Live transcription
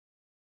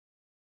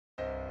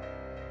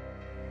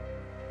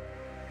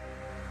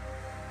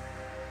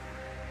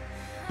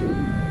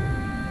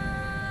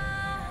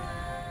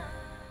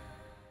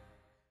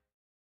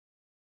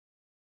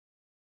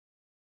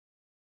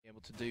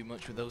Able to do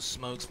much with those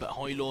smokes, but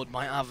Hoylord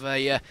might have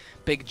a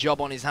big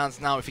job on his hands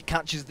now if he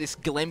catches this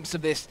glimpse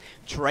of this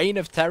train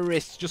of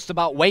terrorists just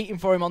about waiting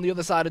for him on the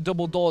other side of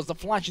double doors. The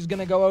flash is going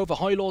to go over.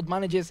 Hoylord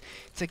manages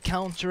to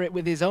counter it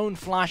with his own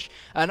flash,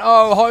 and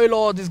oh,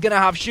 Hoylord is going to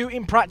have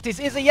shooting practice.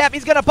 Is he? Yep,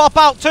 he's going to pop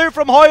out too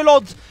from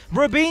Hoylord's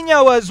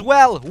Rubinho as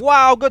well.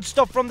 Wow, good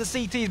stuff from the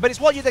CTs, but it's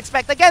what you'd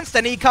expect against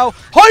an eco.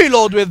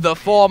 Hoylord with the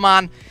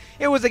 4-man.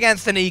 It was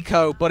against an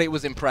eco, but it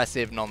was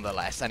impressive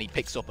nonetheless, and he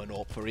picks up an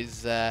AWP for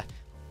his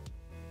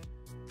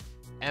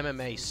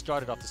MMA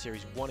started off the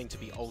series wanting to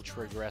be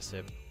ultra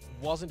aggressive.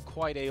 Wasn't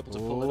quite able to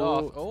pull it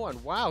off. Oh,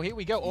 and wow, here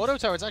we go. Auto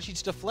turrets actually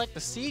to deflect the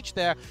siege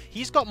there.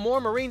 He's got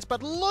more Marines,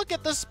 but look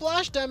at the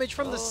splash damage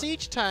from the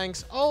siege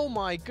tanks. Oh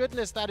my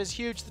goodness, that is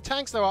huge. The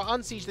tanks, though, are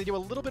unsieged. They do a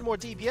little bit more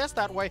DPS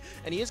that way,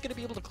 and he is going to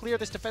be able to clear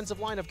this defensive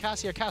line of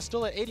Cassia. Cass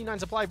still at 89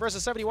 supply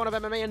versus 71 of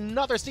MMA.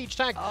 Another siege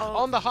tank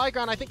on the high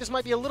ground. I think this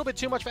might be a little bit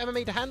too much for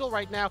MMA to handle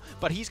right now,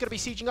 but he's going to be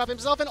sieging up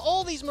himself, and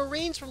all these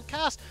Marines from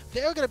Cass,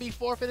 they're going to be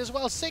forfeit as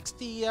well.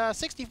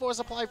 64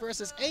 supply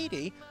versus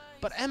 80.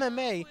 But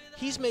MMA,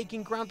 he's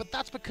making ground, but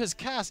that's because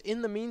Cass,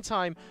 in the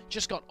meantime,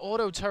 just got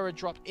auto turret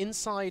dropped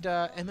inside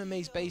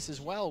MMA's base as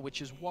well,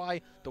 which is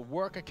why the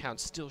worker count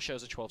still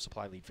shows a 12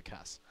 supply lead for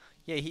Cass.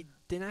 Yeah, he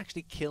didn't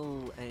actually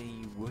kill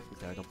any workers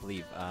there, I don't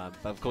believe.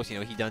 But of course, you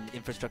know, he done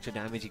infrastructure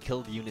damage. He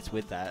killed units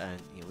with that,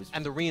 and you know,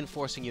 and the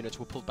reinforcing units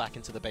were pulled back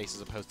into the base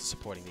as opposed to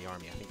supporting the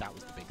army. I think that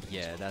was the big thing.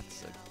 Yeah,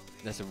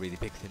 that's a really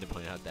big thing to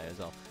point out there as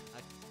well.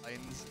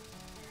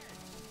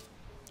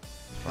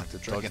 Trying to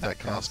dodge that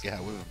casket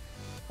out with him.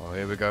 Oh,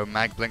 here we go.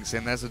 Mag blinks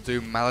in. There's a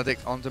Doom.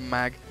 Maledict onto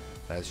Mag.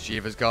 There's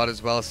Shiva's Guard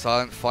as well.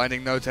 Silent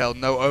finding No Tail.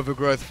 No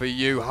overgrowth for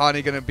you.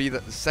 Harney going to be the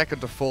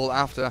second to fall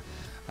after.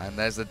 And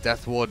there's the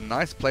Death Ward.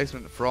 Nice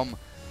placement from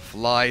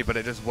Fly, but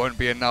it just won't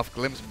be enough.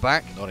 Glimpse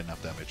back. Not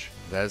enough damage.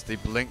 There's the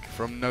blink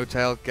from No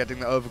Tail getting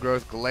the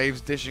overgrowth.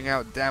 Glaives dishing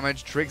out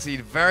damage. Trixie,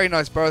 very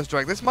nice burrow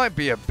strike. This might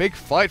be a big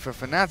fight for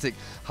Fnatic.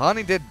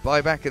 Harney did buy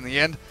back in the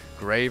end.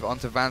 Grave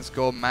onto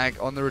Vanscore. Mag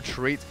on the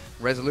retreat.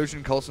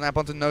 Resolution, cold snap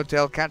onto No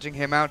Tail, catching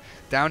him out.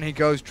 Down he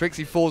goes.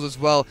 Trixie falls as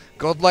well.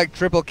 Godlike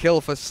triple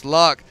kill for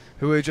Slark,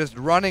 who is just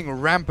running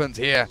rampant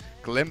here.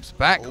 Glimpse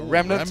back.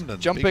 Remnant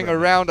jumping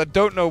around. I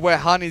don't know where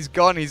Honey's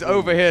gone. He's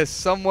over here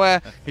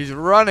somewhere. He's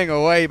running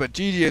away, but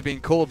GG has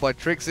been called by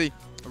Trixie.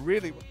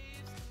 Really.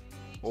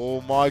 Oh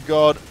my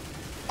god.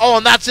 Oh,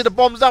 and that's it. The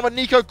bomb's down, but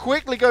Nico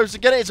quickly goes to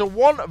get it. It's a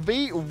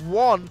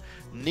 1v1.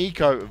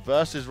 Nico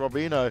versus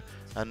Robinho.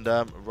 And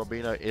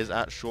Robinho is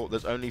at short.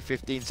 There's only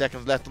 15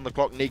 seconds left on the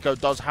clock. Nico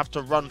does have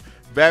to run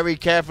very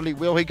carefully.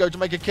 Will he go to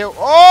make a kill?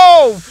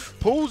 Oh!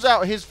 Pulls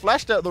out his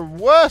flash there at the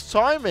worst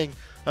timing.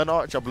 And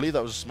Arch, I believe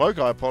that was a smoke.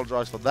 I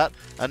apologize for that.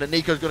 And then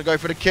Nico's going to go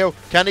for the kill.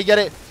 Can he get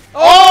it?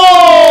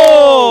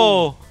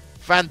 Oh!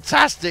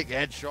 Fantastic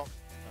headshot.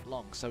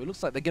 Long, so it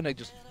looks like they're going to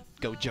just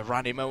go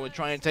Geronimo and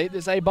try and take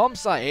this A-bomb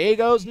site. Here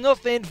goes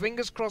nothing.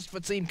 Fingers crossed for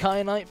Team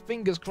Kyanite.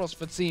 Fingers crossed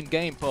for Team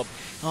GamePub.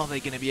 Are they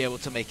going to be able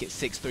to make it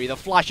 6-3? The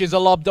flashes are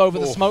lobbed over.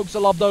 The smokes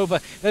are lobbed over.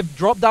 They've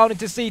dropped down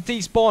into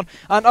CT spawn.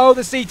 And oh,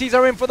 the CTs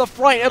are in for the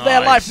fright of their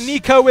life.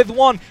 Nico with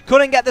one.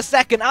 Couldn't get the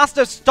second.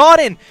 Asta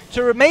starting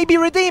to maybe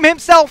redeem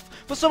himself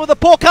for some of the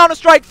poor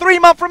Counter-Strike.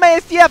 3-man from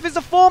ASDF. Is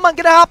a 4-man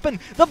going to happen?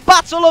 The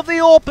battle of the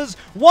AWPers.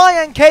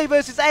 YNK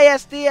versus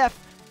ASDF.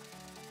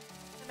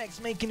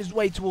 Making his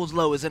way towards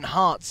lowers and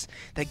hearts.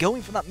 They're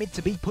going for that mid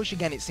to B push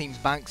again, it seems,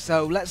 Banks.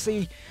 So let's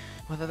see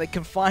whether they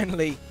can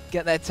finally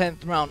get their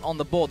 10th round on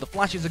the board. The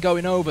flashes are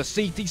going over.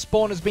 CT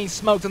spawn has been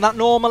smoked, and that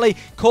normally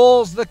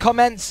calls the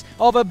commence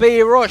of a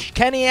B rush.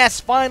 Kenny S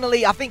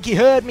finally, I think he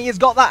heard me, has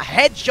got that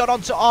headshot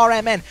onto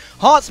RMN.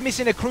 Heart's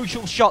missing a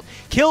crucial shot.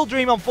 Kill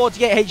Dream on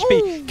 48 HP.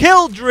 Ooh.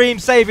 Kill Dream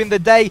saving the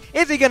day.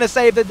 Is he going to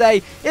save the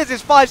day? Is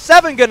his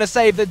 5-7 going to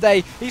save the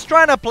day? He's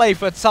trying to play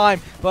for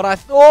time,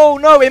 but oh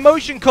no,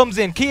 Emotion comes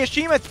in.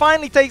 Kiyashima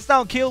finally takes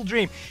down Kill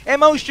Dream.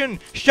 Emotion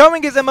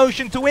showing his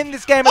emotion to win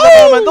this game at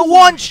the moment. The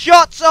one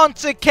shot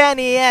onto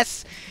Kenny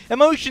S.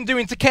 Emotion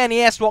doing to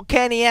Kenny S what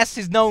Kenny S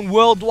is known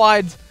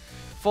worldwide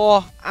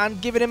for,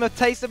 and giving him a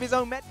taste of his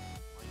own med.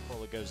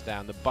 Crawler goes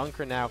down. The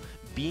bunker now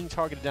being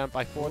targeted down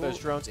by 4 of those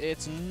drones.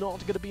 It's not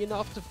going to be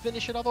enough to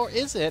finish it off, or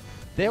is it?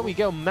 There we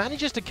go.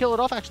 Manages to kill it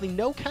off. Actually,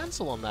 no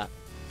cancel on that.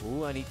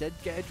 Ooh, and he did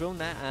get a drone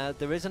there.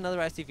 There is another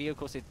STV, of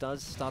course. It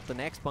does start the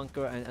next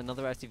bunker, and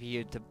another STV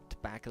here to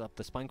back it up.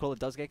 The spine crawler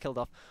does get killed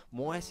off.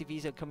 More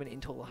STVs are coming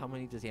in total. How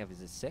many does he have?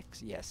 Is it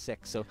 6? Yeah,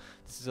 6. So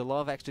this is a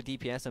lot of extra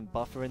DPS and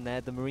buffer in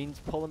there. The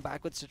Marines pulling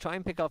backwards to try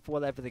and pick up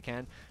whatever they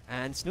can.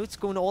 And Snoot's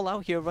going all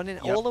out here, running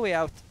all the way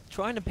out,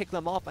 trying to pick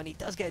them off, and he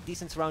does get a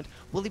decent surround.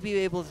 Will he be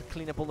able to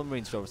clean up all the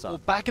Marines for us? Well,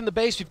 back in the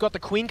base, we've got the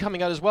Queen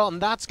coming out as well, and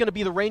that's going to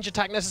be the range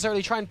attack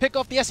necessarily. Try and pick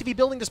off the SCV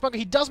building this bunker.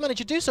 He does manage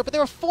to do so, but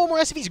there are 4 more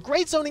SCVs.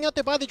 Great zoning out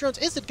there by the drones.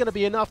 Is it going to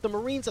be enough? The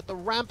Marines at the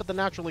ramp at the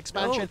natural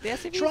expansion.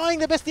 Trying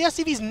their best. The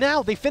SCVs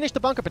now, they finished the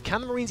bunker, but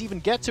can the Marines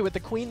even get to it? The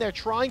Queen there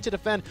trying to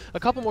defend a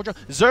couple more drones.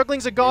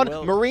 Zerglings are gone.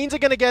 Marines are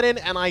going to get in,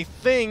 and I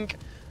think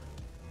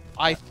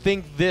I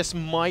think this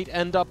might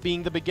end up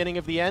being the beginning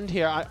of the end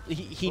here.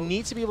 He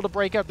needs to be able to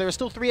break out. There are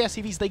still 3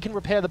 SCVs. They can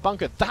repair the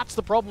bunker. That's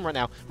the problem right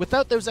now.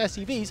 Without those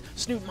SCVs,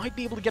 Snoop might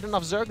be able to get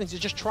enough Zerglings to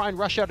just try and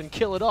rush out and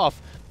kill it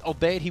off.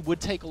 Albeit he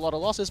would take a lot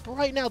of losses, but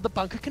right now the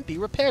bunker can be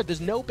repaired.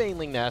 There's no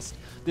Baneling Nest.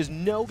 There's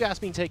no gas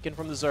being taken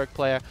from the Zerg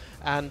player.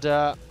 And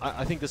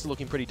I think this is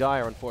looking pretty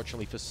dire,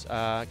 unfortunately,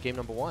 for game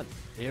number 1.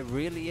 It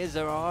really is.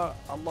 There are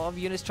a lot of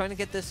units trying to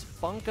get this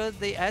bunker.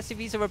 The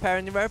SCVs are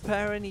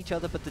repairing each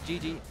other, but the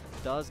GG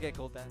does get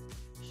called down.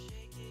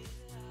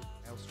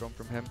 Maelstrom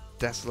from him.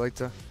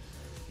 Desolator.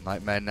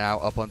 Nightmare now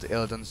up onto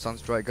Illidan.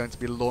 Sunstrike going to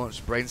be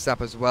launched. Brain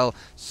Sap as well.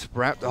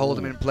 Sprout to hold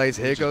him in place.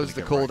 Here goes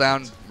the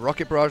cooldown.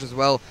 Rocket Barrage as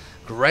well.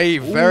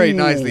 Grave very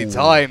nicely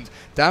timed.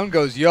 Down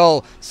goes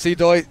Yol.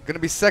 Seedoy going to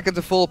be second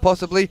to fall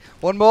possibly.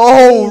 One more.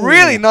 Oh,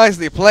 really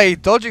nicely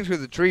played. Dodging through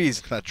the trees.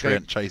 That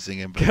Treant chasing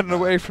him. Getting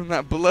away from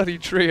that bloody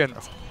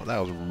Treant. Oh, that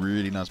was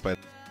really nice play.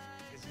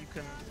 You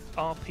can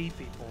RP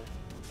people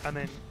and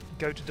then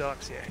go to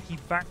Darkseer. He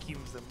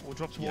vacuums them or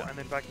drops water and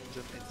then vacuums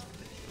them.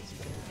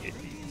 It's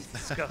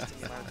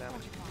disgusting the amount of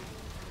damage you can do.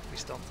 We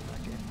stomped in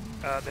that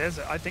game. There's,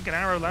 I think, an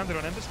arrow landed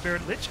on Ember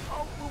Spirit. Lich,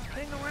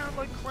 playing around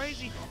like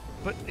crazy,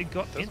 but it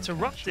got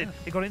interrupted.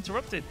 It got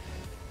interrupted.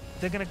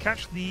 They're going to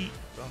catch the.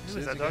 Who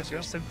is that?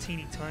 Darkseer, so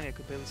teeny tiny. I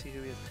could barely see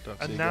who he is.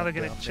 And now they're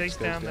going to chase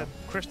down the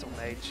Crystal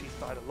Mage. She's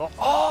died a lot.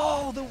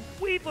 Oh, the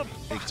Weaver!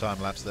 Big time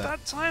lapse there.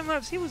 That time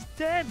lapse, he was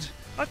dead.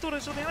 I thought I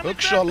saw the hook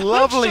shot,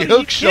 lovely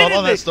hook shot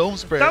on that Storm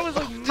Spirit. That was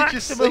like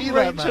maximum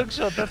range hook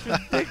shot. That's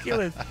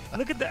ridiculous.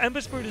 Look at the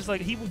Ember Spirit is like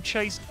he will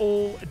chase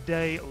all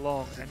day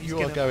long. And he's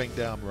going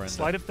down, Miranda.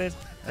 Sleight of fist.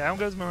 Down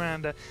goes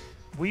Miranda.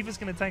 Weaver's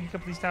going to tank a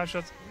couple of these tower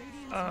shots.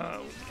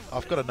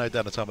 I've got to note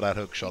down the time of that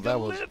hook shot. That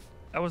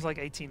was like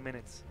 18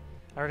 minutes.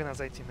 I reckon that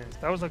was 18 minutes.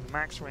 That was like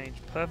max range,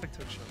 perfect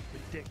hook shot.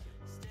 Ridiculous.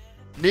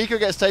 Neeko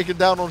gets taken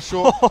down on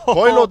short.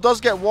 Hoylord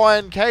does get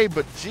YNK,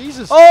 but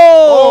Jesus.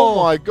 Oh!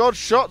 Oh my god,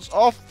 shots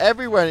off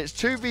everywhere. And it's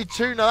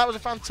 2v2. Now, that was a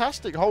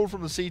fantastic hold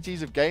from the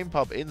CTs of Game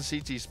Pub in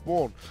CT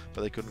Spawn,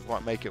 but they couldn't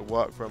quite make it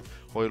work from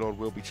Hoylord.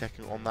 Will be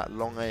checking on that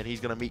long A, and he's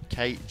going to meet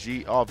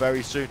KGR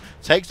very soon.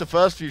 Takes the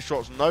first few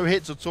shots, no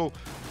hits at all.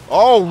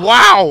 Oh,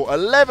 wow!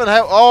 11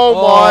 health.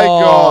 Oh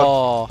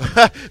my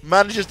god.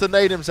 Manages to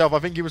nade himself. I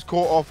think he was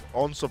caught off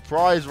on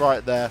surprise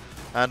right there.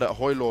 And at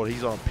Hoylord,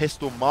 he's on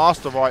Pistol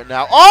Master right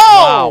now.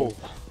 Oh!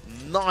 Wow.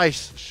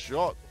 Nice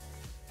shot.